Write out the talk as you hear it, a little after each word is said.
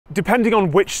Depending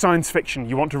on which science fiction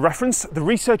you want to reference, the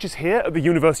researchers here at the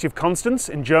University of Constance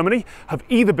in Germany have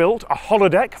either built a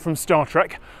holodeck from Star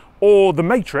Trek, or The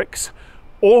Matrix,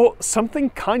 or something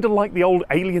kind of like the old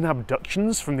alien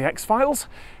abductions from the X-Files.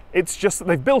 It's just that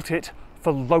they've built it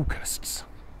for locusts.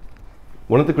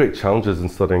 One of the great challenges in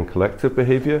studying collective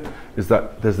behaviour is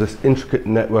that there's this intricate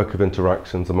network of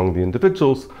interactions among the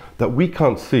individuals that we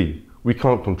can't see, we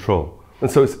can't control. And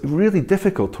so it's really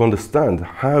difficult to understand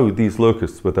how these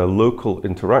locusts, with their local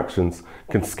interactions,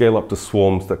 can scale up to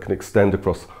swarms that can extend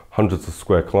across hundreds of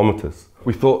square kilometres.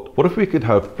 We thought, what if we could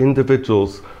have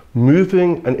individuals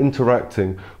moving and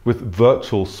interacting with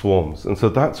virtual swarms? And so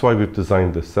that's why we've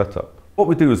designed this setup. What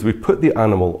we do is we put the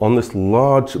animal on this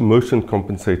large motion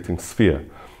compensating sphere.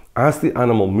 As the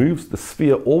animal moves, the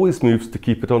sphere always moves to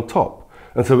keep it on top.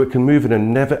 And so it can move in a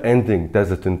never-ending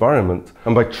desert environment.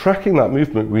 And by tracking that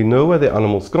movement, we know where the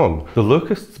animal's gone. The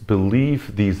locusts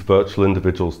believe these virtual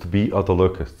individuals to be other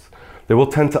locusts. They will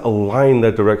tend to align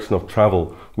their direction of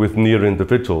travel with near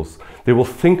individuals. They will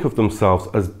think of themselves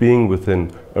as being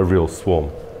within a real swarm.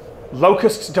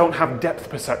 Locusts don't have depth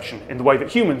perception in the way that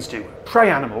humans do. Prey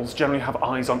animals generally have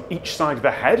eyes on each side of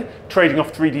their head, trading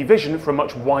off 3D vision for a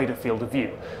much wider field of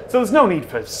view. So there's no need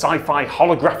for sci-fi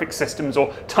holographic systems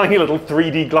or tiny little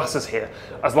 3D glasses here.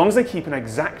 As long as they keep an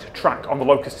exact track on the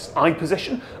locust's eye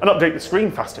position and update the screen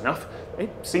fast enough, it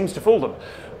seems to fool them.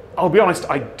 I'll be honest,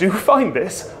 I do find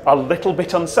this a little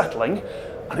bit unsettling,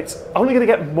 and it's only going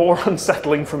to get more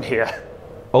unsettling from here.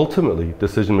 Ultimately,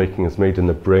 decision-making is made in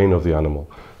the brain of the animal.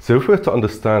 So if we're to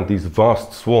understand these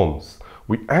vast swarms,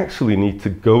 we actually need to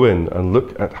go in and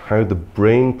look at how the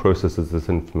brain processes this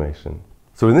information.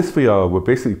 So in this VR, we're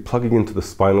basically plugging into the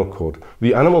spinal cord.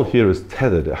 The animal here is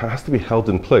tethered. It has to be held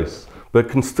in place, but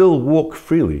it can still walk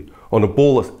freely on a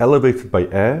ball that's elevated by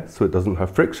air, so it doesn't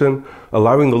have friction,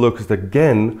 allowing the locust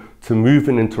again to move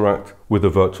and interact with a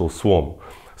virtual swarm.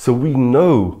 So we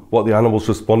know what the animal's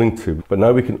responding to, but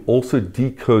now we can also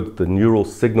decode the neural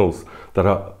signals that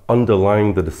are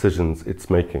underlying the decisions it's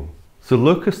making. So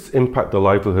locusts impact the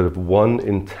livelihood of 1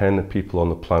 in 10 people on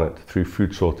the planet through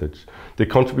food shortage. They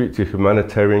contribute to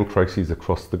humanitarian crises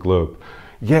across the globe.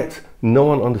 Yet, no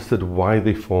one understood why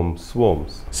they form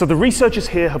swarms. So the researchers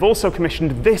here have also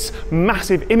commissioned this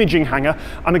massive imaging hanger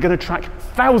and are going to track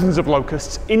thousands of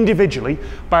locusts individually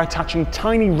by attaching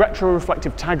tiny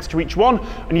retroreflective tags to each one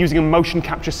and using a motion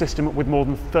capture system with more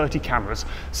than 30 cameras.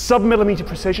 Sub-millimeter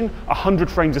precision, 100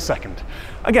 frames a second.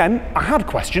 Again, I had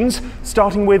questions,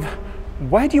 starting with,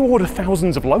 where do you order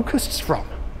thousands of locusts from?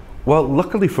 Well,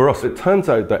 luckily for us, it turns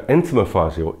out that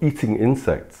entomophagy, or eating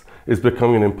insects, is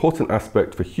becoming an important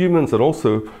aspect for humans and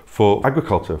also for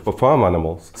agriculture, for farm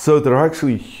animals. So there are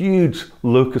actually huge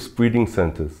locust breeding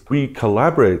centers. We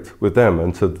collaborate with them,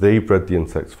 and so they bred the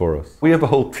insects for us. We have a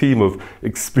whole team of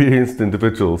experienced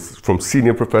individuals, from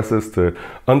senior professors to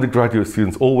undergraduate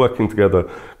students, all working together,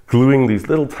 gluing these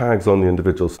little tags on the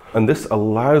individuals. And this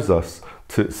allows us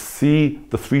to see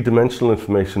the three-dimensional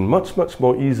information much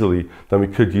more easily than we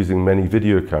could using many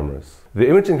video cameras. The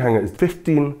imaging hanger is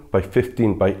 15 by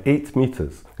 15 by 8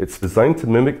 meters. It's designed to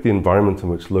mimic the environment in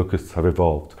which locusts have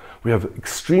evolved. We have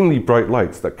extremely bright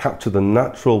lights that capture the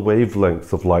natural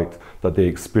wavelengths of light that they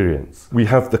experience. We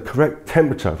have the correct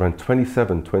temperature, around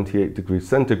 27-28 degrees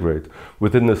centigrade,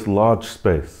 within this large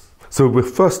space. So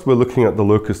we're looking at the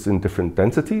locusts in different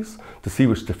densities to see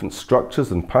which different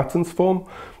structures and patterns form.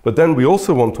 But then we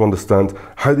also want to understand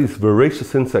how these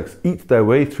voracious insects eat their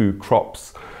way through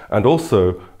crops, and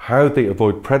also how they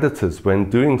avoid predators when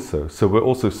doing so. So we're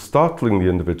also startling the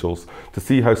individuals to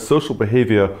see how social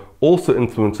behavior also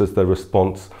influences their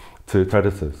response to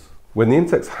predators. When the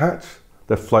insects hatch,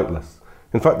 they're flightless.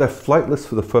 In fact, they're flightless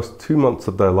for the first 2 months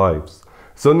of their lives.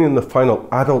 It's only in the final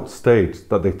adult stage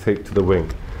that they take to the wing.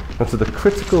 And so the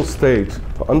critical stage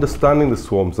for understanding the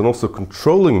swarms and also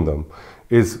controlling them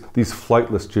is these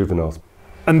flightless juveniles.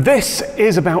 And this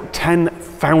is about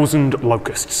 10,000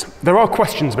 locusts. There are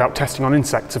questions about testing on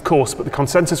insects, of course, but the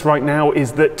consensus right now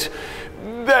is that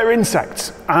they're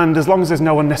insects, and as long as there's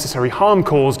no unnecessary harm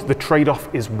caused, the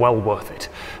trade-off is well worth it.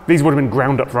 These would have been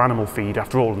ground up for animal feed,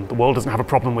 after all, and the world doesn't have a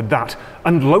problem with that.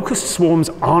 And locust swarms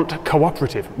aren't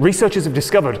cooperative. Researchers have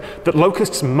discovered that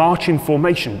locusts march in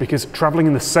formation because traveling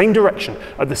in the same direction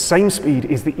at the same speed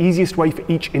is the easiest way for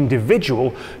each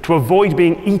individual to avoid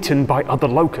being eaten by other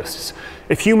locusts.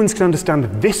 If humans can understand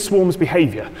this swarm's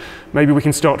behavior, maybe we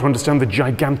can start to understand the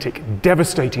gigantic,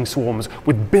 devastating swarms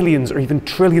with billions or even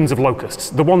trillions of locusts,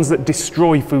 the ones that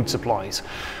destroy food supplies.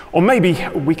 Or maybe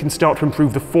we can start to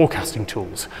improve the forecasting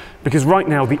tools, because right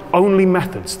now the only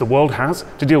methods the world has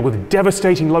to deal with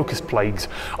devastating locust plagues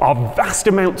are vast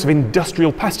amounts of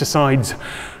industrial pesticides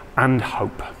and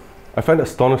hope. I find it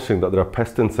astonishing that there are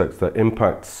pest insects that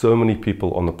impact so many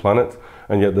people on the planet,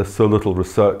 and yet there's so little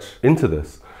research into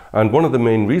this. And one of the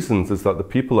main reasons is that the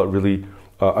people that really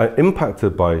are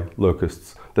impacted by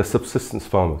locusts, they're subsistence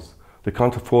farmers. They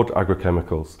can't afford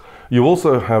agrochemicals. You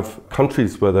also have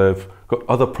countries where they've got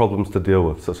other problems to deal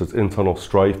with, such as internal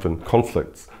strife and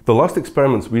conflicts. The last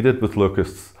experiments we did with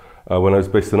locusts when I was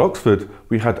based in Oxford,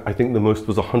 we had, I think the most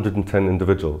was 110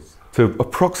 individuals. To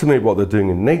approximate what they're doing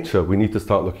in nature, we need to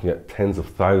start looking at tens of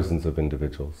thousands of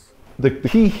individuals. The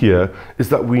key here is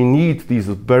that we need these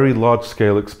very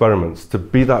large-scale experiments to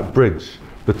be that bridge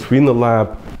between the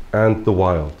lab and the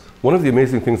wild. One of the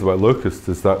amazing things about locusts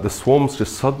is that the swarms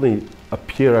just suddenly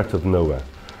appear out of nowhere.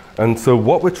 And so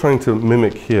what we're trying to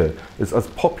mimic here is, as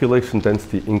population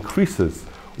density increases,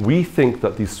 we think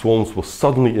that these swarms will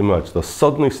suddenly emerge. They'll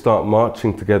suddenly start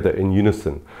marching together in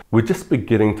unison. We're just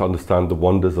beginning to understand the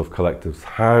wonders of collectives,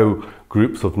 how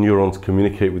groups of neurons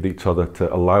communicate with each other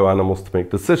to allow animals to make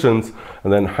decisions,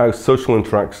 and then how social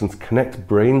interactions connect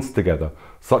brains together,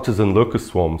 such as in locust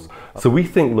swarms. So we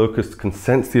think locusts can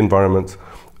sense the environment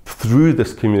through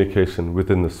this communication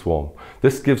within the swarm.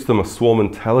 This gives them a swarm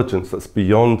intelligence that's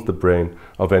beyond the brain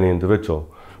of any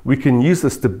individual. We can use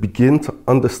this to begin to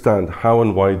understand how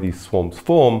and why these swarms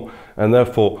form, and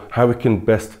therefore how we can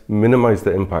best minimize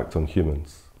their impact on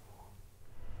humans.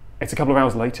 It's a couple of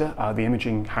hours later. The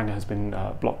imaging hangar has been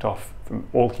blocked off from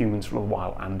all humans for a little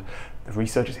while, and the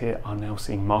researchers here are now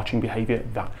seeing marching behaviour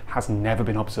that has never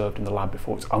been observed in the lab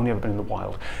before. It's only ever been in the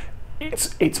wild.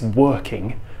 It's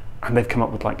working, and they've come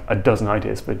up with like a dozen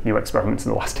ideas for new experiments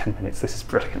in the last 10 minutes. This is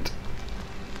brilliant.